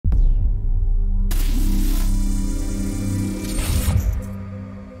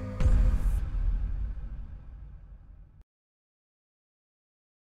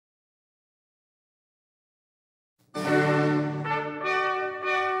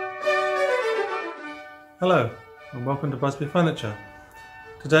Hello and welcome to Busby Furniture.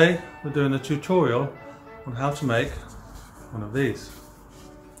 Today we're doing a tutorial on how to make one of these.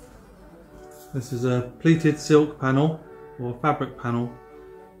 This is a pleated silk panel or fabric panel.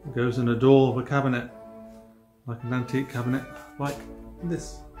 It goes in the door of a cabinet, like an antique cabinet like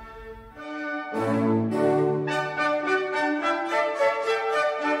this.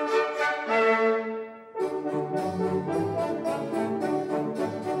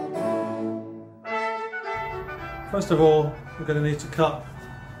 First of all, we're going to need to cut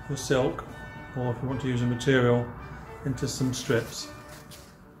your silk, or if you want to use a material, into some strips.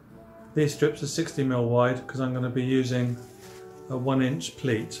 These strips are 60mm wide because I'm going to be using a 1-inch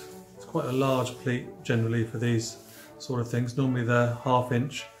pleat. It's quite a large pleat generally for these sort of things. Normally they're 1/2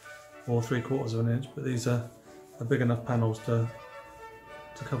 inch or 3/4 of an inch, but these are big enough panels to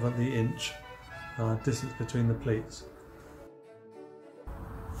cover the inch distance between the pleats.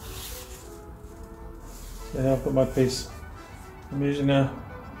 So here I've got my piece. I'm using a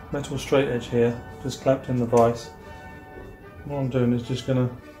metal straight edge here, just clamped in the vise. What I'm doing is just going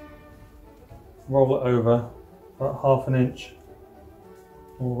to roll it over about 1/2 inch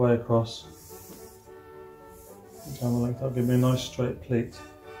all the way across. Down the length, that'll give me a nice straight pleat.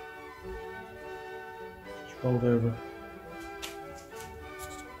 Just rolled over.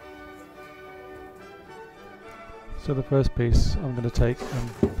 So the first piece I'm going to take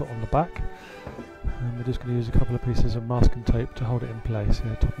and put on the back. And we're just going to use a couple of pieces of masking tape to hold it in place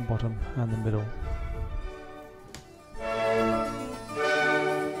here, top and bottom and the middle.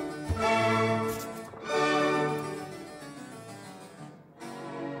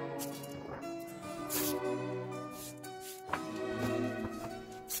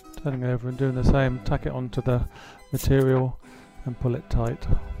 Turning over and doing the same, tack it onto the material and pull it tight.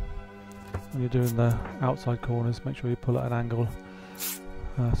 When you're doing the outside corners, make sure you pull at an angle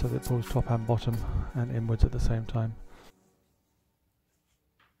so that it pulls top and bottom and inwards at the same time.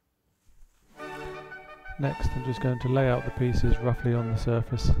 Next, I'm just going to lay out the pieces roughly on the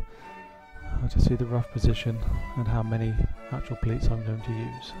surface to see the rough position and how many actual pleats I'm going to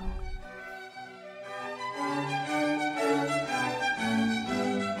use.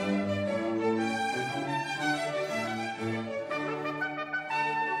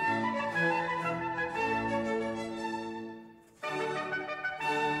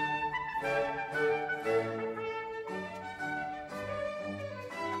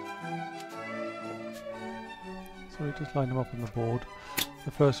 So we just line them up on the board.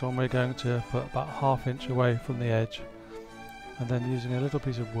 The first one we're going to put about 1/2 inch away from the edge, and then using a little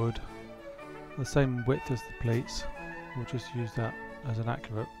piece of wood, the same width as the pleats, we'll just use that as an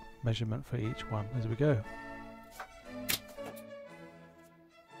accurate measurement for each one as we go.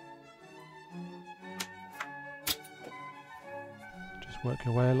 Just work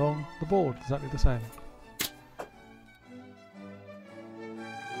your way along the board, exactly the same.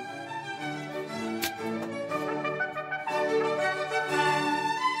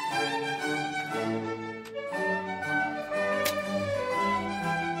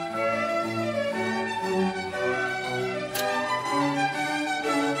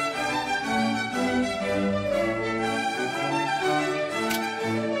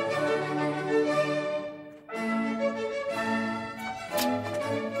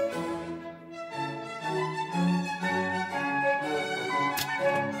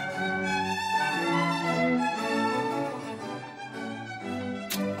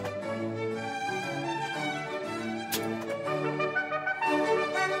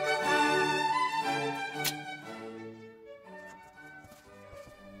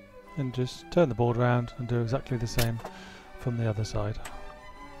 And just turn the board around and do exactly the same from the other side.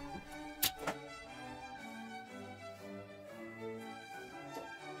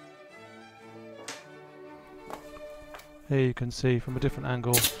 Here you can see from a different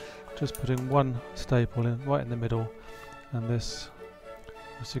angle, just putting one staple in right in the middle, and this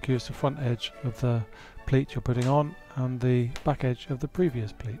secures the front edge of the pleat you're putting on and the back edge of the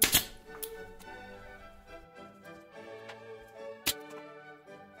previous pleat.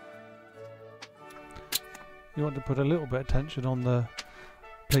 You want to put a little bit of tension on the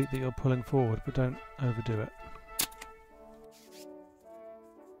pleat that you're pulling forward, but don't overdo it.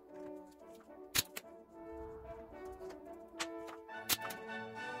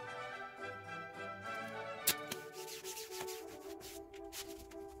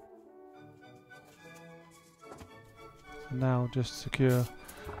 And now just secure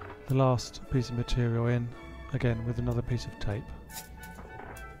the last piece of material in, again with another piece of tape.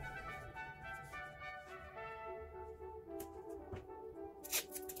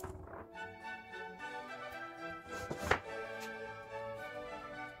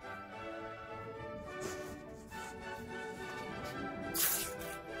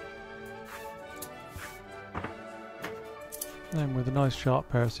 And with a nice sharp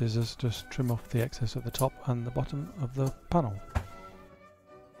pair of scissors, just trim off the excess at the top and the bottom of the panel.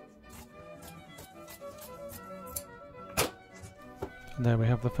 And there we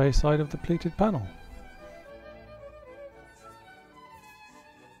have the face side of the pleated panel.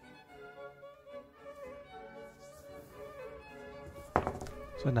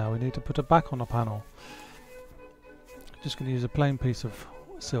 So now we need to put a back on the panel. Just going to use a plain piece of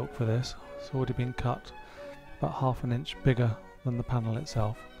silk for this. It's already been cut about ½ an inch bigger than the panel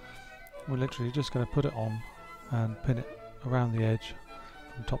itself. We're literally just going to put it on and pin it around the edge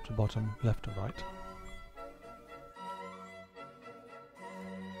from top to bottom, left to right.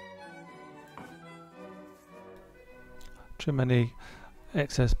 Trim any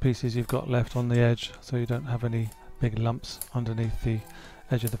excess pieces you've got left on the edge so you don't have any big lumps underneath the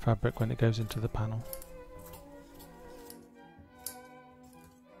edge of the fabric when it goes into the panel.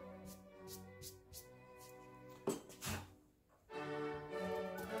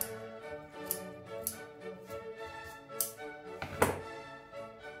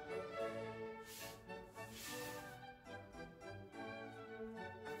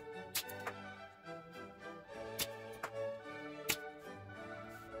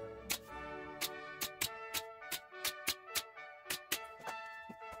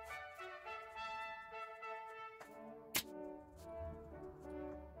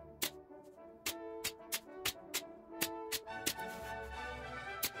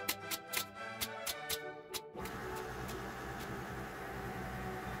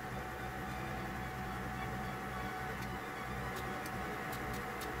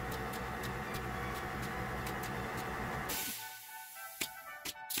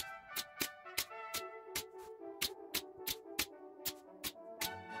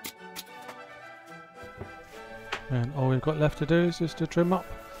 And all we've got left to do is just to trim up,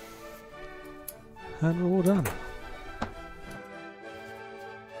 and we're all done.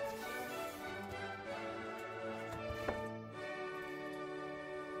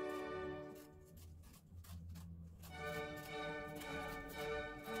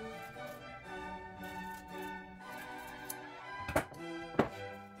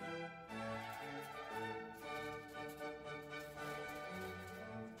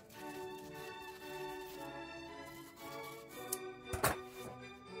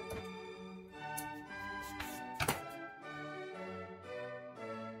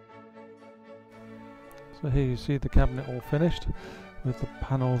 So here you see the cabinet all finished with the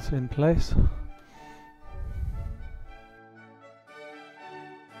panels in place.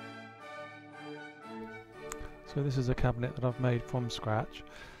 So this is a cabinet that I've made from scratch.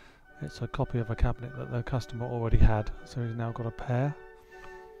 It's a copy of a cabinet that the customer already had, so he's now got a pair.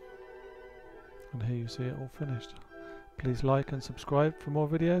 And here you see it all finished. Please like and subscribe for more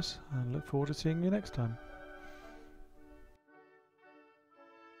videos, and look forward to seeing you next time.